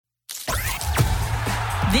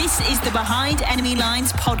This is the Behind Enemy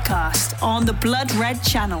Lines podcast on the Blood Red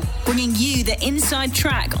channel, bringing you the inside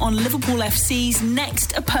track on Liverpool FC's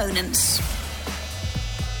next opponents.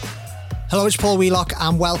 Hello, it's Paul Wheelock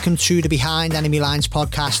and welcome to the Behind Enemy Lines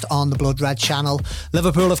podcast on the Blood Red channel.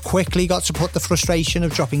 Liverpool have quickly got to put the frustration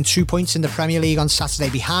of dropping 2 points in the Premier League on Saturday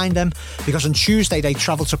behind them, because on Tuesday they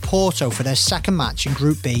travelled to Porto for their second match in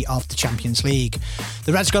Group B of the Champions League.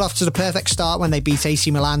 The Reds got off to the perfect start when they beat AC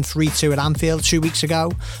Milan 3-2 at Anfield 2 weeks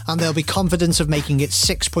ago, and they'll be confident of making it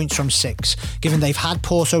 6 points from 6, given they've had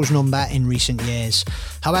Porto's number in recent years.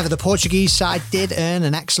 However, the Portuguese side did earn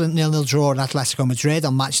an excellent 0-0 draw at Atletico Madrid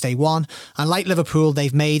on match day 1, and like Liverpool,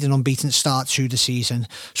 they've made an unbeaten start to the season.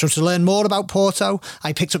 So to learn more about Porto,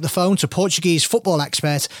 I picked up the phone to Portuguese football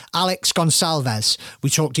expert Alex Gonçalves.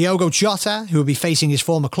 We talked Diogo Jota, who will be facing his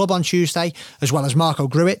former club on Tuesday, as well as Marco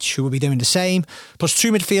Grujic, who will be doing the same, plus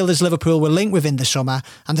two midfielders Liverpool were linked with in the summer,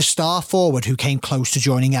 and the star forward who came close to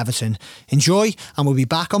joining Everton. Enjoy, and we'll be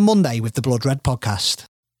back on Monday with the Blood Red podcast.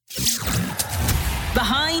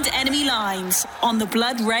 Behind Enemy Lines on the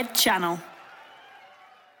Blood Red channel.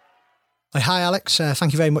 Hi Alex,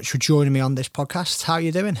 thank you very much for joining me on this podcast. How are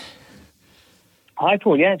you doing? Hi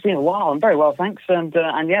Paul, yeah, it's been a while. I'm very well, thanks. And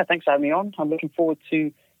yeah, thanks for having me on. I'm looking forward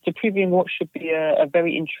to previewing what should be a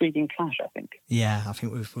very intriguing clash, I think. Yeah, I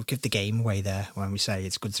think we'll give the game away there when we say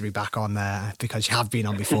it's good to be back on there, because you have been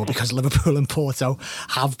on before, because Liverpool and Porto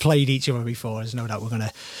have played each other before. There's no doubt we're going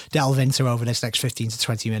to delve into over this next 15 to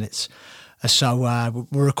 20 minutes. So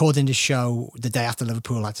we're recording this show the day after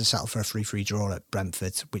Liverpool had to settle for a 3-3 draw at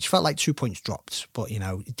Brentford, which felt like 2 points dropped, but, you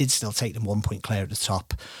know, it did still take them 1 point clear at the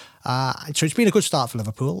top. So it's been a good start for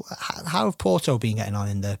Liverpool. How have Porto been getting on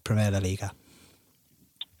in the Premier Liga?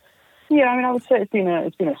 Yeah, I mean, I would say it's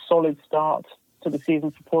been a solid start to the season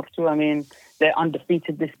for Porto. I mean, they're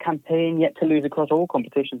undefeated this campaign, yet to lose across all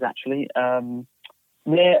competitions, actually.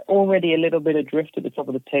 They're already a little bit adrift at the top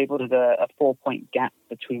of the table. There's a 4 point gap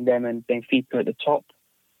between them and Benfica at the top,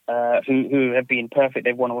 who have been perfect.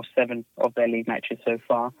 They've won all 7 of their league matches so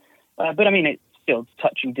far. But I mean, it's still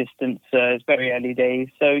touching distance. It's very early days.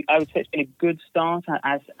 So I would say it's been a good start,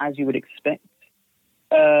 as you would expect.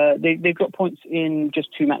 They've got points in just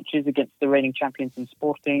 2 matches against the reigning champions in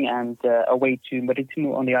Sporting and away to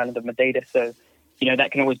Marítimo on the island of Madeira. So, you know,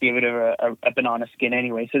 that can always be a bit of a banana skin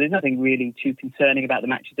anyway. So there's nothing really too concerning about the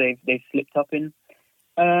matches they've slipped up in.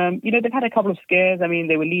 You know, they've had a couple of scares. I mean,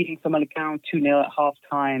 they were leading Famalicão 2-0 at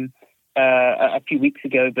half-time a few weeks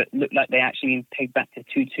ago, but looked like they actually been pegged back to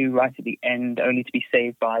 2-2 right at the end, only to be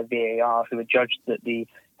saved by VAR, who had judged that the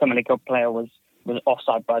Famalicão player was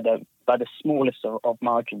offside by the smallest of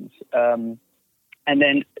margins. And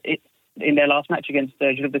then in their last match against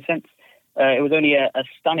Gil Vicente, it was only a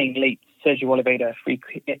stunning late Sergio Oliveira free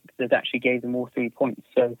kick that actually gave them all 3 points.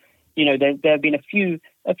 So, you know, there have been a few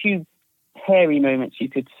hairy moments, you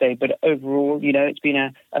could say, but overall, you know, it's been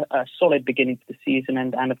a solid beginning to the season,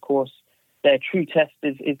 and of course, their true test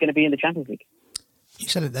is going to be in the Champions League. You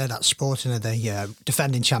said it there, that Sporting are the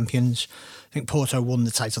defending champions. I think Porto won the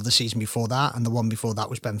title the season before that, and the one before that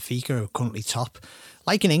was Benfica, who are currently top.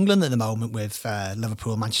 Like in England at the moment with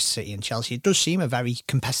Liverpool, Manchester City and Chelsea, it does seem a very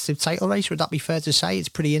competitive title race. Would that be fair to say? It's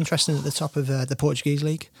pretty interesting at the top of the Portuguese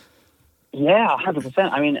league. Yeah,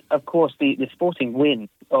 100%. I mean, of course, the Sporting win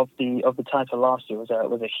of the title last year was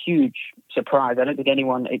a huge surprise. I don't think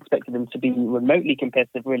anyone expected them to be remotely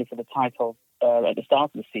competitive, really, for the title at the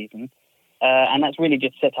start of the season. And that's really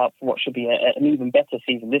just set up for what should be an even better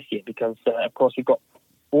season this year, because, of course, we've got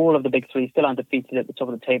all of the big three still undefeated at the top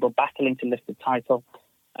of the table, battling to lift the title.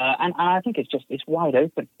 And I think it's wide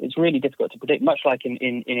open. It's really difficult to predict, much like in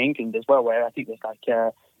England as well, where I think there's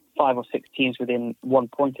like 5 or 6 teams within 1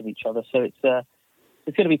 point of each other. So it's going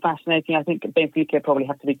to be fascinating. I think Benfica probably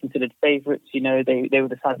have to be considered favourites. You know, they were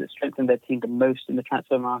the side that strengthened their team the most in the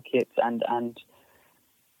transfer market, and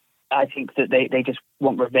I think that they just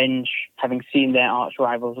want revenge, having seen their arch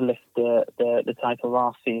rivals lift the title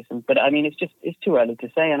last season. But I mean, it's too early to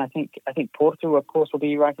say, and I think Porto, of course, will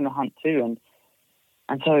be right in the hunt too.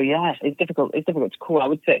 And so yeah, it's difficult to call. I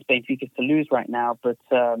would say it's Benfica to lose right now, but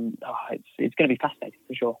it's going to be fascinating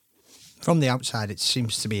for sure. From the outside, it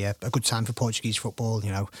seems to be a good time for Portuguese football.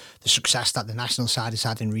 You know, the success that the national side has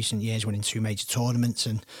had in recent years, winning 2 major tournaments,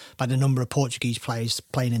 and by the number of Portuguese players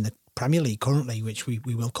playing in the Premier League currently, which we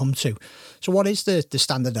will come to. So what is the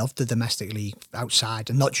standard of the domestic league outside,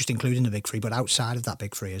 and not just including the big three, but outside of that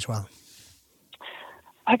big three as well?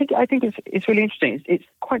 I think it's really interesting. It's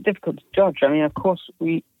quite difficult to judge. I mean, of course,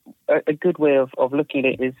 a good way of looking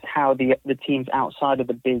at it is how the teams outside of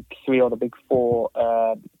the big three or the big four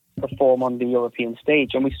perform on the European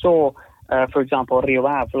stage. And we saw, for example, Rio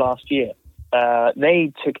Ave last year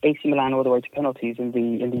they took AC Milan all the way to penalties in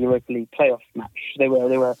the Europa League playoff match. They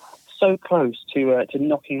were so close to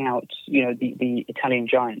knocking out, the Italian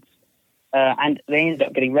giants, and they ended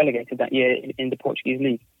up getting relegated that year in the Portuguese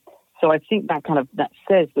league. So I think that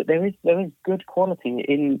says that there is good quality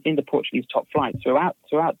in the Portuguese top flight throughout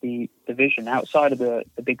the division, outside of the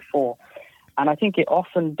big four, and I think it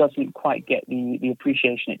often doesn't quite get the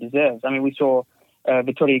appreciation it deserves. I mean, we saw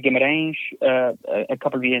Vitória Guimarães a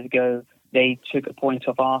couple of years ago. They took a point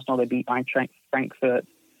off Arsenal. They beat Eintracht Frankfurt.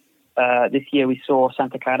 This year we saw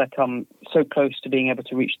Santa Clara come so close to being able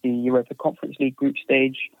to reach the Europa Conference League group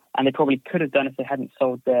stage, and they probably could have done if they hadn't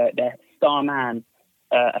sold their star man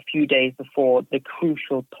a few days before the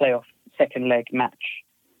crucial playoff second leg match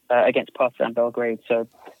against Partizan Belgrade. So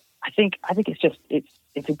I think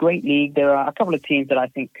it's a great league. There are a couple of teams that I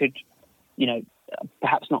think could,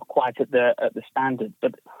 perhaps not quite at the standard,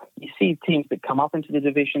 but you see teams that come up into the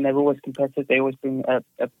division. They're always competitive. They always bring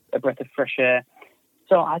a breath of fresh air.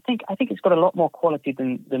 So I think it's got a lot more quality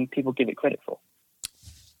than people give it credit for.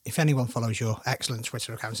 If anyone follows your excellent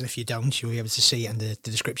Twitter accounts, and if you don't, you'll be able to see it in the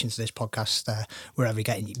descriptions of this podcast, wherever you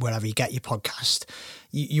get your podcast.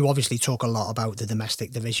 You obviously talk a lot about the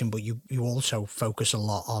domestic division, but you also focus a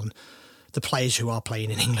lot on the players who are playing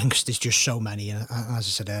in England, because there's just so many. And as I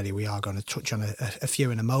said earlier, we are going to touch on a few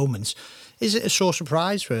in a moment. Is it a sore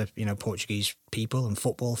surprise for Portuguese people and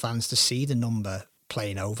football fans to see the number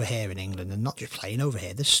playing over here in England, and not just playing over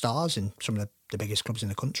here? There's stars in some of the biggest clubs in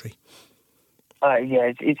the country.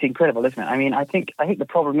 Yeah, it's incredible, isn't it? I mean, I think the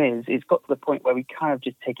problem is it's got to the point where we kind of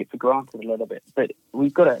just take it for granted a little bit. But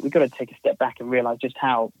we've got to take a step back and realise just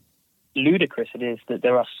how ludicrous it is that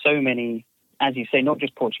there are so many, as you say, not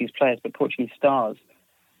just Portuguese players but Portuguese stars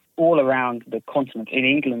all around the continent. In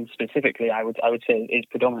England specifically, I would say is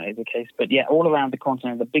predominantly the case. But yeah, all around the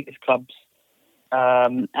continent, the biggest clubs,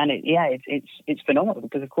 and it's phenomenal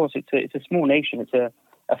because of course it's a small nation. It's a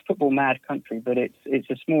football mad country, but it's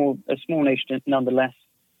a small nation nonetheless.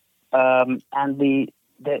 And the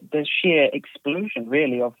sheer explosion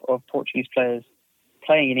really of Portuguese players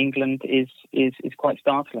playing in England is quite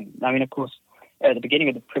startling. I mean, of course, at the beginning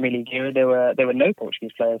of the Premier League era, there were no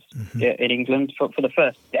Portuguese players in England for the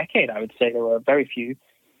first decade. I would say there were very few,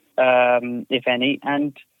 if any.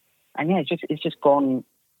 And yeah, it's just gone.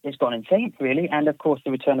 It's gone insane, really. And of course, the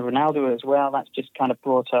return of Ronaldo as well. That's just kind of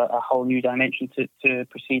brought a whole new dimension to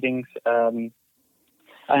proceedings. And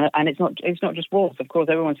it's not just Wolves. Of course,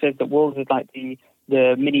 everyone says that Wolves is like the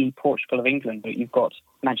mini Portugal of England. But you've got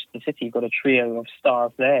Manchester City. You've got a trio of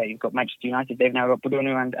stars there. You've got Manchester United. They've now got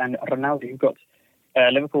Bruno and Ronaldo. You've got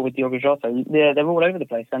Liverpool with Diogo Jota. They're all over the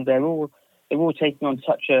place, and they're all taking on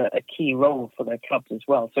such a key role for their clubs as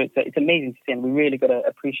well. So it's amazing to see, and we really got to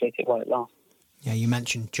appreciate it while it lasts. Yeah, you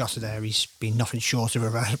mentioned Jota there. He's been nothing short of a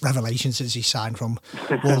revelation since he signed from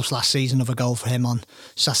Wolves last season. Another goal for him on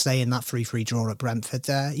Saturday in that 3-3 draw at Brentford.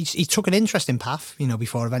 He took an interesting path,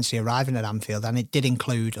 before eventually arriving at Anfield, and it did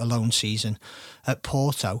include a loan season at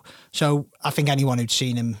Porto. So I think anyone who'd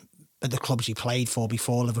seen him at the clubs he played for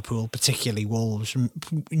before Liverpool, particularly Wolves,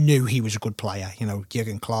 knew he was a good player.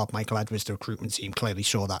 Jurgen Klopp, Michael Edwards, the recruitment team clearly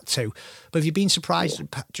saw that too. But have you been surprised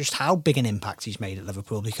at just how big an impact he's made at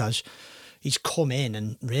Liverpool? Because he's come in,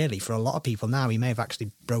 and really, for a lot of people now, he may have actually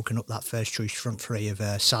broken up that first choice front three of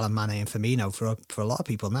Salah, Mane and Firmino. For a lot of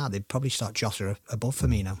people now, they'd probably start Jota above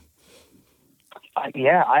Firmino.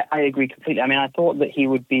 I agree completely. I mean, I thought that he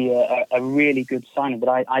would be a really good signing, but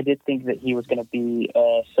I did think that he was going to be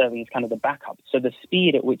serving as kind of the backup. So the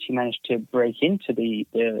speed at which he managed to break into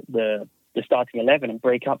the starting 11 and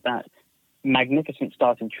break up that magnificent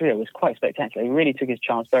starting trio was quite spectacular. He really took his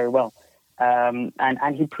chance very well.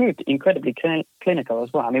 And he proved incredibly clinical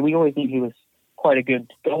as well. I mean, we always knew he was quite a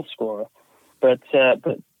good goal scorer, but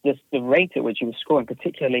just the rate at which he was scoring,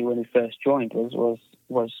 particularly when he first joined,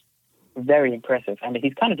 was very impressive. And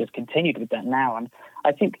he's kind of just continued with that now. And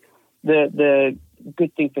I think the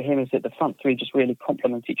good thing for him is that the front three just really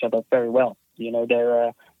complement each other very well.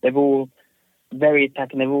 They're all very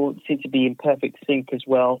attacking. They all seem to be in perfect sync as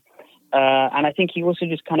well. And I think he also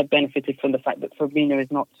just kind of benefited from the fact that Firmino is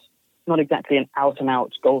not exactly an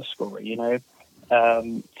out-and-out goal scorer,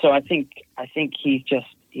 So I think he's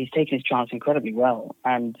taken his chance incredibly well,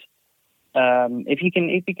 and if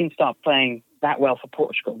he can start playing that well for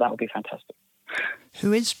Portugal, that would be fantastic.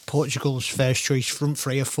 Who is Portugal's first choice front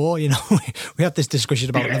three or four? We have this discussion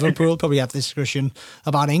about Liverpool, probably have this discussion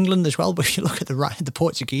about England as well. But if you look at the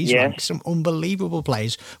Portuguese rank, some unbelievable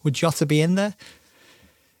players. Would Jota be in there?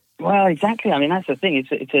 Well, exactly. I mean, that's the thing.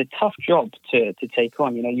 It's a tough job to take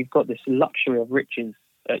on. You've got this luxury of riches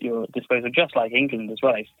at your disposal, just like England as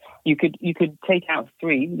well. You could take out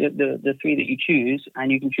three, the three that you choose,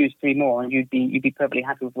 and you can choose three more, and you'd be perfectly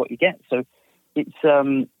happy with what you get. So it's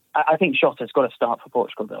I think Jota's got to start for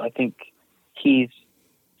Portugal, though. I think he's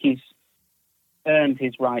earned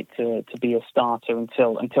his right to be a starter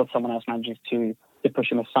until someone else manages to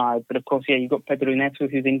push him aside. But of course, yeah, you've got Pedro Neto,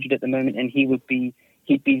 who's injured at the moment, and he'd be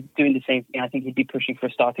doing the same thing. I think he'd be pushing for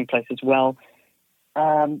a starting place as well.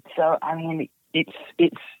 So I mean,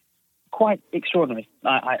 it's quite extraordinary,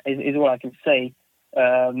 is all I can say.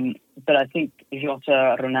 But I think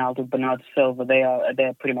Jota, Ronaldo, Bernardo Silva,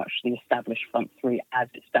 they're pretty much the established front three as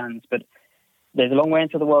it stands. But there's a long way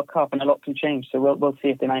until the World Cup, and a lot can change. So we'll see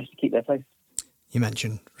if they manage to keep their place. You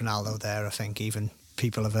mentioned Ronaldo there. I think even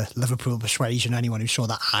people of a Liverpool persuasion, anyone who saw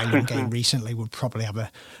that Ireland game recently would probably have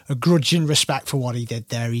a grudging respect for what he did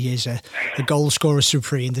there. He is a goal scorer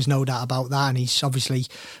supreme, there's no doubt about that, and he's obviously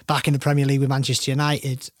back in the Premier League with Manchester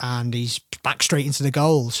United, and he's back straight into the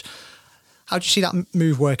goals. How do you see that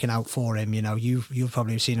move working out for him? You know, you've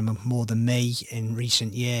probably seen him more than me in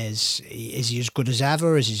recent years. Is he as good as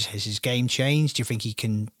ever? Has his game changed? Do you think he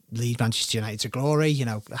can lead Manchester United to glory? You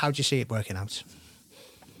know, how do you see it working out?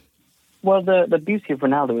 Well, the beauty of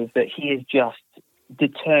Ronaldo is that he is just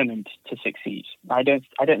determined to succeed. I don't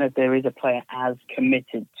know if there is a player as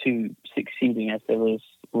committed to succeeding as there is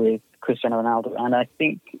with Cristiano Ronaldo. And I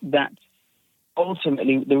think that's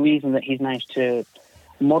ultimately the reason that he's managed to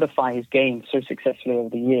modify his game so successfully over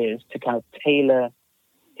the years to kind of tailor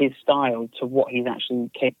his style to what he's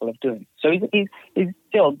actually capable of doing. So he's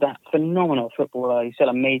still that phenomenal footballer. He's still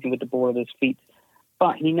amazing with the ball at his feet.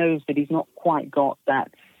 But he knows that he's not quite got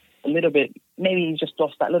that a little bit, maybe he's just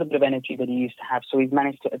lost that little bit of energy that he used to have, so he's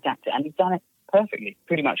managed to adapt it, and he's done it perfectly,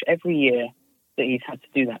 pretty much every year that he's had to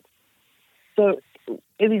do that. So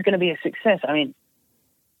if he's going to be a success, I mean,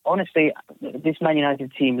 honestly, this Man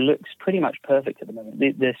United team looks pretty much perfect at the moment.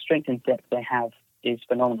 The strength and depth they have is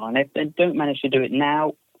phenomenal, and if they don't manage to do it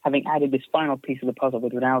now, having added this final piece of the puzzle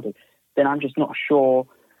with Ronaldo, then I'm just not sure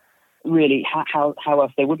really how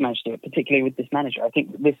else they would manage to do it, particularly with this manager. I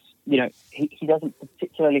think this, he doesn't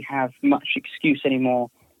particularly have much excuse anymore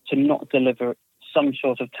to not deliver some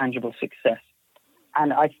sort of tangible success.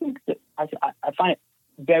 And I think that I find it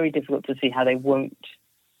very difficult to see how they won't.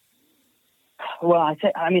 Well,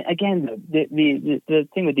 again, the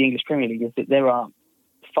thing with the English Premier League is that there are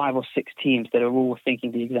 5 or 6 teams that are all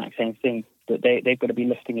thinking the exact same thing, that they've got to be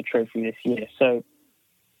lifting a trophy this year. So,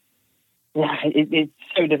 yeah, it's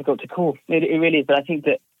so difficult to call. It really is. But I think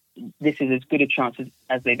that this is as good a chance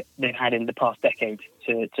as they've had in the past decade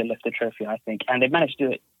to lift the trophy, I think. And they've managed to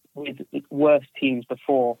do it with worse teams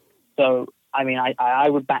before. So, I mean, I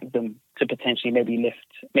would back them to potentially maybe lift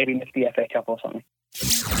the FA Cup or something.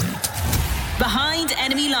 Behind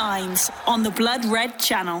Enemy Lines on the Blood Red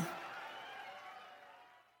Channel.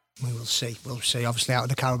 We will see. We'll see. Obviously, out of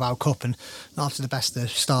the Carabao Cup and not after the best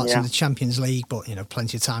of starts in the Champions League, but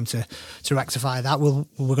plenty of time to rectify that. We're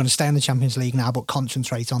going to stay in the Champions League now, but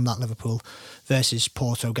concentrate on that Liverpool versus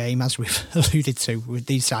Porto game, as we've alluded to. With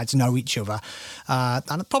these sides know each other,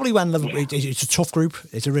 and probably when Liverpool, it's a tough group.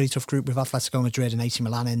 It's a really tough group with Atletico Madrid and AC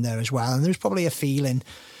Milan in there as well, and there's probably a feeling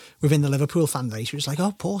within the Liverpool fan base, it's like,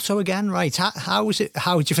 oh, Porto again, right? How do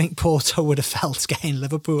you think Porto would have felt getting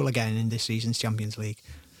Liverpool again in this season's Champions League?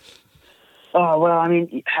 Oh, well, I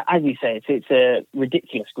mean, as you say, it's a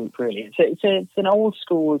ridiculous group, really. It's an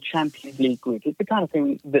old-school Champions League group. It's the kind of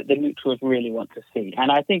thing that the neutrals really want to see.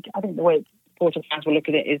 And I think the way Porto fans will look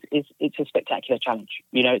at it is it's a spectacular challenge.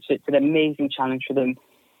 It's an amazing challenge for them.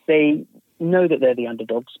 They know that they're the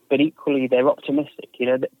underdogs, but equally they're optimistic.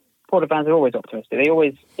 Porto fans are always optimistic. They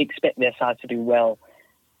always expect their side to do well.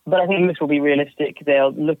 But I think this will be realistic.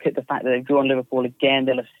 They'll look at the fact that they've drawn Liverpool again.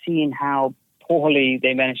 They'll have seen how poorly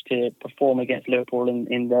they managed to perform against Liverpool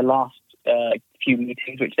in their last few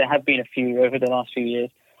meetings, which there have been a few over the last few years.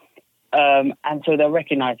 And so they'll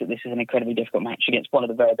recognise that this is an incredibly difficult match against one of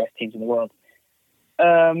the very best teams in the world.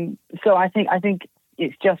 So I think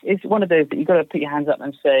it's one of those that you've got to put your hands up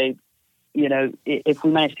and say, if we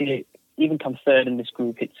manage to even come third in this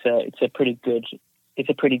group, it's a pretty good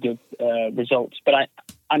result. But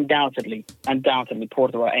undoubtedly,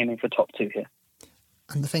 Porto are aiming for top 2 here.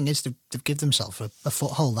 And the thing is, they've given themselves a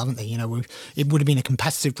foothold, haven't they? It would have been a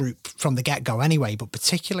competitive group from the get-go anyway, but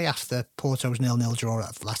particularly after Porto's 0-0 draw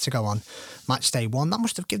at Atletico on match day 1, that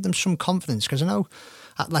must have given them some confidence, because I know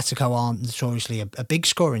Atletico aren't notoriously a big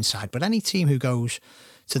scoring side, but any team who goes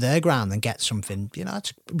to their ground and gets something,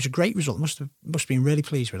 it was a great result. Must have been really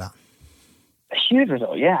pleased with that. A huge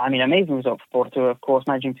result, yeah. I mean, amazing result for Porto, of course,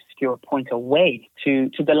 managing to secure a point away to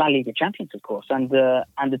the La Liga champions, of course, and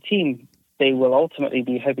the team they will ultimately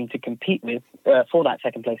be hoping to compete with for that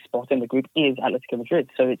second place spot in the group is Atletico Madrid.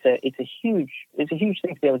 So it's a huge thing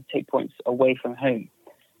to be able to take points away from home.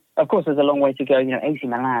 Of course, there's a long way to go. AC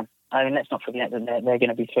Milan. I mean, let's not forget that they're going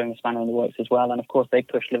to be throwing a spanner in the works as well. And of course, they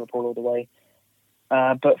pushed Liverpool all the way.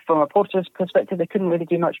 But from a Porto's perspective, they couldn't really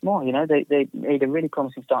do much more. They made a really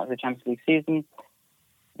promising start to the Champions League season.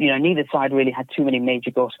 Neither side really had too many major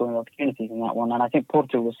goal-scoring opportunities in that one. And I think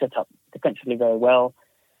Porto was set up defensively very well.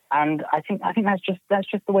 And I think that's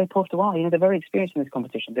just the way Porto are. They're very experienced in this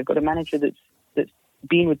competition. They've got a manager that's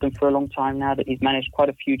been with them for a long time now. That he's managed quite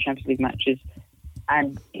a few Champions League matches,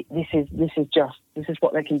 and this is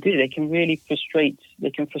what they can do. They can really frustrate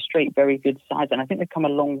very good sides, and I think they've come a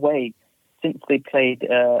long way since they played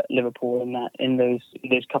Liverpool in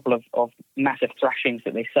those couple of massive thrashings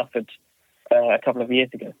that they suffered a couple of years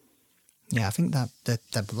ago. Yeah, I think that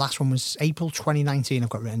the last one was April 2019. I've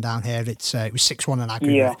got written down here. It was 6-1 in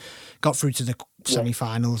aggregate. Yeah. Got through to the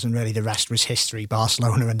semi-finals, and really the rest was history.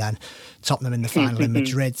 Barcelona and then Tottenham in the final in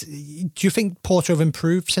Madrid. Do you think Porto have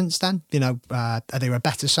improved since then? Are they a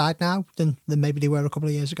better side now than maybe they were a couple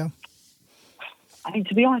of years ago? I mean,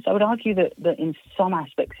 to be honest, I would argue that in some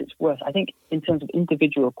aspects it's worse. I think in terms of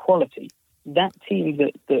individual quality, that team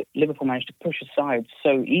that Liverpool managed to push aside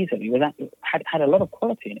so easily had a lot of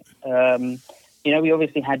quality in it. We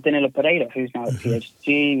obviously had Danilo Pereira, who's now at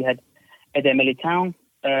PSG. We had Eder Militão,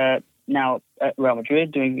 now at Real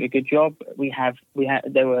Madrid, doing a good job.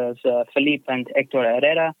 There was Felipe and Hector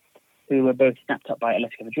Herrera, who were both snapped up by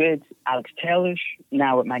Atletico Madrid. Alex Telles,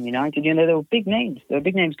 now at Man United. There were big names.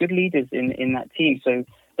 Good leaders in that team. So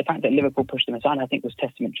the fact that Liverpool pushed them aside, I think, was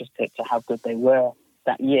testament just to how good they were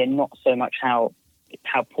that year, not so much how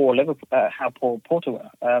poor Porto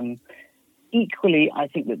were. Equally, I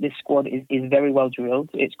think that this squad is very well drilled.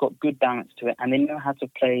 It's got good balance to it, and they know how to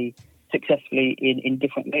play successfully in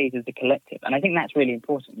different ways as a collective. And I think that's really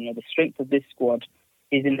important. The strength of this squad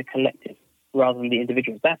is in the collective rather than the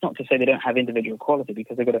individuals. That's not to say they don't have individual quality,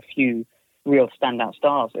 because they've got a few real standout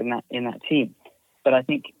stars in that team. But I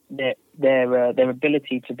think their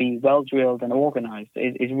ability to be well drilled and organised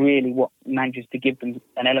is really what manages to give them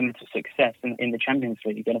an element of success in the Champions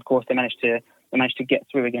League. And of course, they managed to get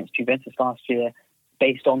through against Juventus last year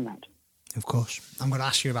based on that. Of course. I'm going to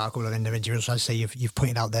ask you about a couple of individuals. As I say, you've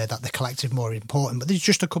pointed out there that the collective more important, but there's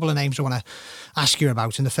just a couple of names I want to ask you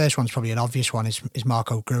about. And the first one's probably an obvious one, is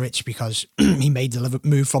Marco Grujic, because he made the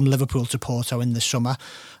move from Liverpool to Porto in the summer.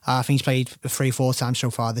 I think he's played 3-4 times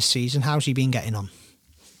so far this season. How's he been getting on?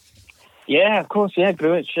 Yeah, of course. Yeah,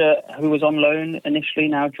 Grujic, who was on loan initially,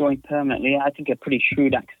 now joined permanently. I think a pretty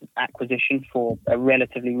shrewd acquisition for a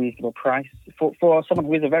relatively reasonable price for someone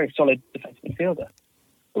who is a very solid defensive midfielder.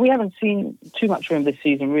 We haven't seen too much from him this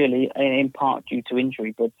season, really, in part due to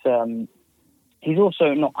injury. But he's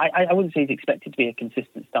also not. I wouldn't say he's expected to be a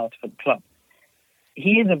consistent starter for the club.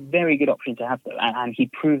 He is a very good option to have, though, and he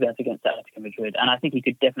proved that against Atletico Madrid. And I think he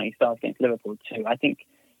could definitely start against Liverpool too. I think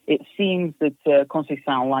it seems that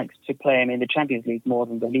Conceição likes to play him in the Champions League more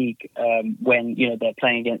than the league when they're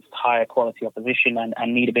playing against higher quality opposition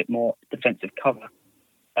and need a bit more defensive cover,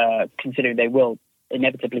 considering they will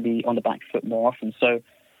inevitably be on the back foot more often. So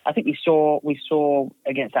I think we saw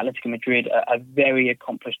against Atletico Madrid a very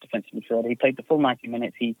accomplished defensive midfielder. He played the full 90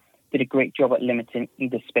 minutes. He did a great job at limiting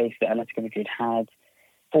the space that Atletico Madrid had,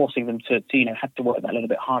 forcing them to have to work that a little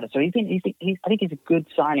bit harder. So I think he's a good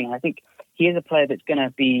signing. I think he is a player that's going to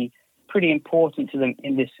be pretty important to them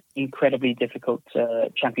in this incredibly difficult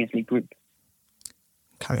Champions League group.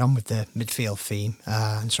 Carry on with the midfield theme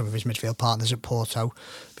and some of his midfield partners at Porto,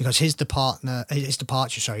 because his departure in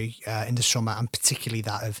the summer, and particularly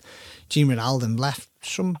that of Gini Wijnaldum, left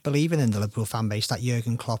some believing in the Liverpool fan base that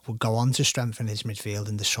Jurgen Klopp would go on to strengthen his midfield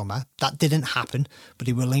in the summer. That didn't happen, but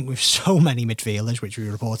he was linked with so many midfielders, which we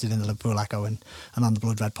reported in the Liverpool Echo and on the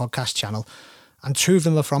Blood Red podcast channel. And two of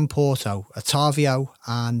them are from Porto, Otavio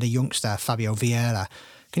and the youngster Fabio Vieira.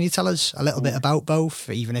 Can you tell us a little bit about both,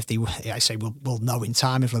 even if we'll know in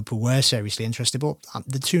time if Liverpool were seriously interested, but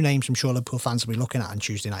the two names I'm sure Liverpool fans will be looking at on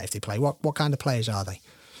Tuesday night if they play. What kind of players are they?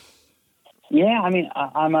 Yeah, I mean,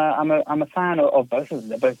 I'm a fan of both of them.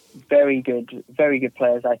 They're both very good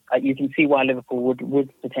players. You can see why Liverpool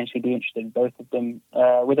would potentially be interested in both of them.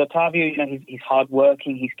 With Otavio, he's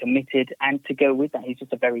hardworking, he's committed, and to go with that, he's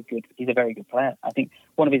a very good player. I think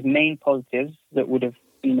one of his main positives that would have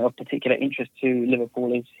been of particular interest to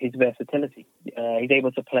Liverpool is his versatility. He's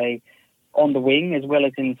able to play on the wing as well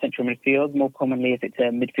as in central midfield. More commonly, if it's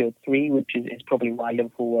a midfield three, which is probably why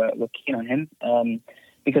Liverpool were keen on him.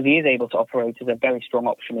 Because he is able to operate as a very strong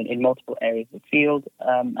option in multiple areas of the field.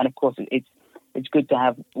 And of course, it's it's good to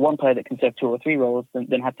have one player that can serve 2 or 3 roles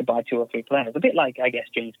than have to buy 2 or 3 players. A bit like, I guess,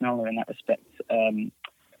 James Milner in that respect.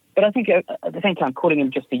 But I think at the same time, calling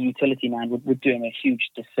him just a utility man would do him a huge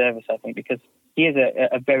disservice, I think, because he is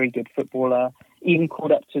a very good footballer, even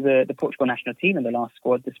called up to the Portugal national team in the last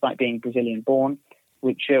squad, despite being Brazilian-born,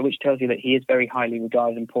 which tells you that he is very highly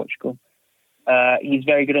regarded in Portugal. He's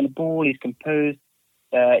very good on the ball. He's composed.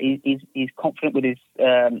 He's confident with his.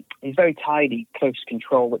 He's very tidy, close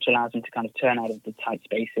control, which allows him to kind of turn out of the tight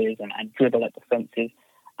spaces and dribble at defences.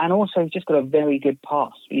 And also, he's just got a very good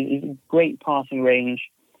pass. He's a great passing range.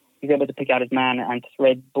 He's able to pick out his man and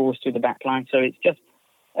thread balls through the back line. So it's just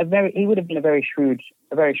he would have been a very shrewd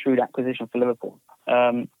acquisition for Liverpool.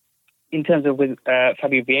 In terms of with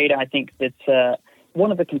Fabio Vieira, I think that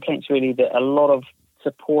one of the complaints really that a lot of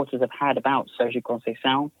supporters have had about Sergio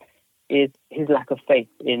Conceição is his lack of faith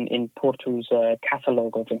in Porto's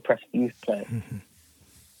catalogue of impressive youth players. Mm-hmm.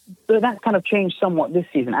 So that's kind of changed somewhat this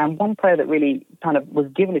season. And one player that really kind of was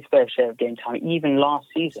given his fair share of game time, even last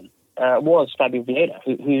season, was Fabio Vieira,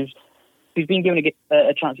 who's been given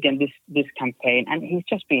a chance again this campaign, and he's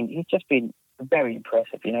just been very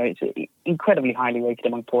impressive. You know, it's incredibly highly rated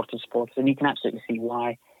among Porto supporters, and you can absolutely see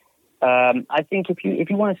why. I think if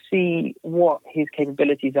you want to see what his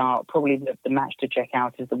capabilities are, probably the match to check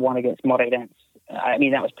out is the one against Moreirense. I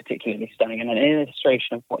mean, that was particularly stunning and an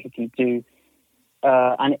illustration of what he can do.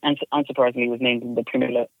 And unsurprisingly, was named in the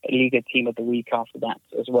Premier Liga Team of the Week after that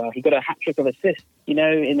as well. He got a hat-trick of assists, you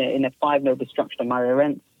know, in a 5-0 destruction of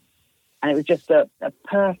Moreirense. And it was just a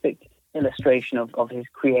perfect illustration of his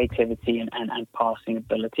creativity and passing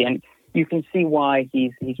ability. And you can see why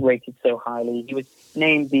he's rated so highly. He was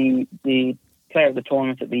named the player of the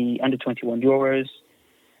tournament at the Under-21 Euros.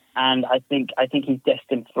 And I think he's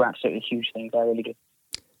destined for absolutely huge things. I really do.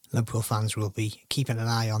 Liverpool fans will be keeping an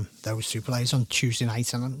eye on those 2 players on Tuesday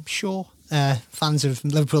night, and I'm sure fans of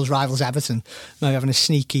Liverpool's rivals Everton may be having a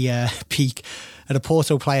sneaky peek at a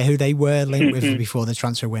Porto player who they were linked with before the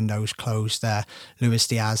transfer windows closed, Luis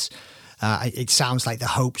Diaz. It sounds like the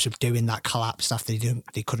hopes of doing that collapsed after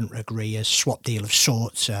they couldn't agree a swap deal of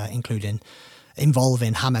sorts,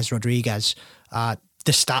 involving James Rodriguez.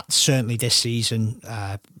 The stats certainly this season,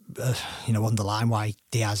 underline why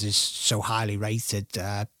Diaz is so highly rated.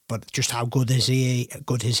 But just how good is he,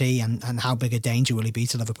 and how big a danger will he be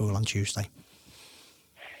to Liverpool on Tuesday?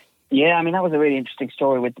 Yeah, I mean, that was a really interesting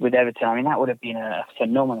story with Everton. I mean, that would have been a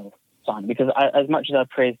phenomenal sign, because as much as I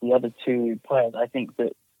praised the other 2 players, I think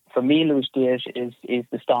that for me, Luis Diaz is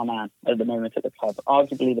the star man at the moment at the club,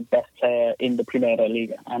 arguably the best player in the Primera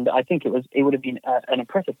Liga. And I think it would have been an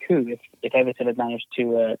impressive coup if Everton had managed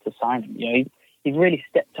to sign him. You know, he's really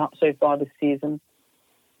stepped up so far this season.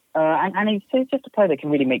 And he's just a player that can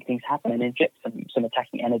really make things happen and inject some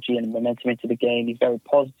attacking energy and momentum into the game. He's very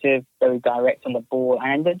positive, very direct on the ball,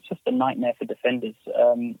 and it's just a nightmare for defenders.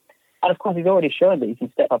 And of course, he's already shown that he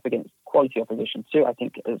can step up against quality opposition too. I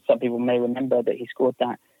think some people may remember that he scored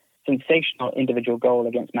that sensational individual goal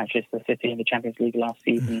against Manchester City in the Champions League last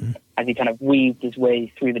season, as he kind of weaved his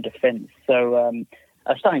way through the defence. So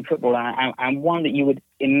a stunning footballer, and one that you would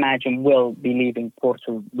imagine will be leaving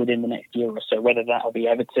Porto within the next year or so. Whether that'll be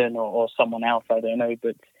Everton or someone else, I don't know.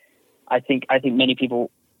 But I think many people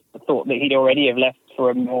thought that he'd already have left for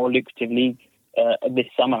a more lucrative league this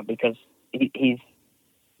summer, because he's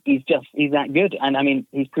that good. And I mean,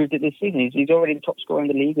 he's proved it this season. He's already the top scorer in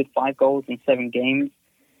the league with 5 goals in 7 games.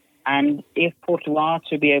 And if Porto are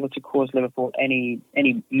to be able to cause Liverpool any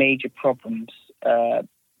major problems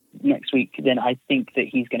next week, then I think that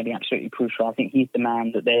he's going to be absolutely crucial. I think he's the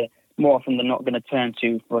man that they're more often than not going to turn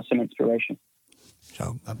to for some inspiration.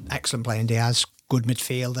 So, excellent playing Diaz, good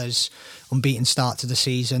midfielders, unbeaten start to the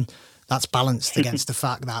season. That's balanced against the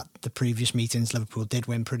fact that the previous meetings Liverpool did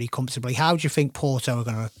win pretty comfortably. How do you think Porto are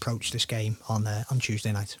going to approach this game on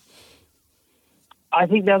Tuesday night? I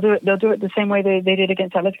think they'll do it the same way they did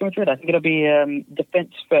against Atletico Madrid. I think it'll be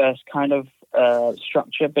defence first kind of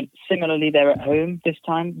structure, but similarly they're at home this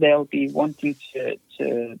time. They'll be wanting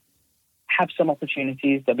to have some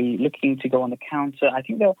opportunities. They'll be looking to go on the counter. I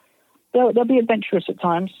think they'll be adventurous at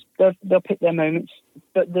times. They'll pick their moments.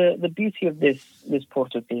 But the beauty of this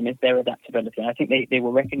Porto team is their adaptability. And I think they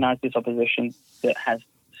will recognise this opposition that has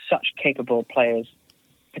such capable players,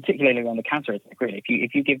 particularly on the counter attack. Really,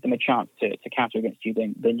 if you give them a chance to counter against you,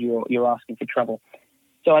 then you're asking for trouble.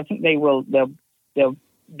 So I think they'll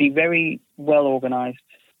be very well organised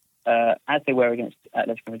as they were against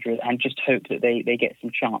Atletico Madrid, and just hope that they get some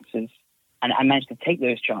chances and manage to take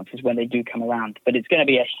those chances when they do come around. But it's going to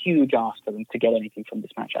be a huge ask for them to get anything from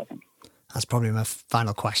this match, I think. That's probably my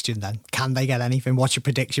final question then. Can they get anything? What's your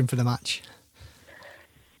prediction for the match?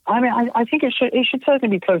 I mean, I think it should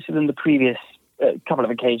certainly be closer than the previous couple of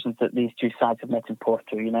occasions that these two sides have met in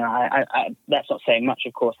Porto. You know, I that's not saying much,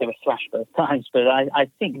 of course. They were thrashed both times, but I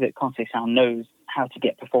think that Conceição knows how to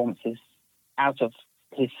get performances out of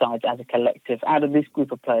his sides as a collective, out of this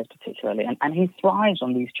group of players particularly, and he thrives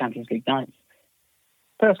on these Champions League nights.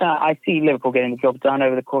 Personally, I see Liverpool getting the job done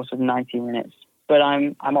over the course of 90 minutes, but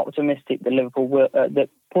I'm optimistic that that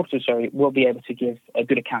Porto will be able to give a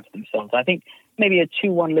good account of themselves. I think maybe a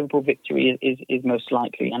 2-1 Liverpool victory is most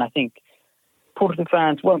likely, and I think Porto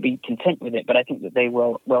fans won't be content with it, but I think that they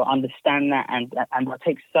will understand that and will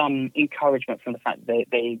take some encouragement from the fact that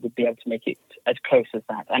they would be able to make it as close as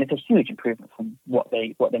that. And it's a huge improvement from what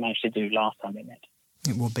they managed to do last time they met.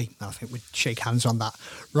 It would be. I think we'd shake hands on that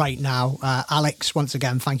right now. Alex, once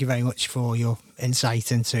again, thank you very much for your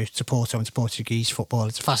insight into Porto and to Portuguese football.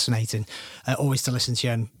 It's fascinating always to listen to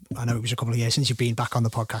you, and I know it was a couple of years since you've been back on the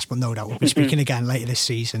podcast, but no doubt we'll be speaking again later this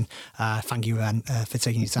season. Thank you, Ren, for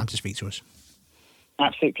taking your time to speak to us.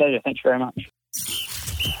 Absolute pleasure. Thank you very much.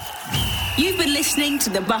 You've been listening to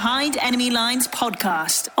the Behind Enemy Lines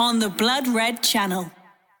podcast on the Blood Red Channel.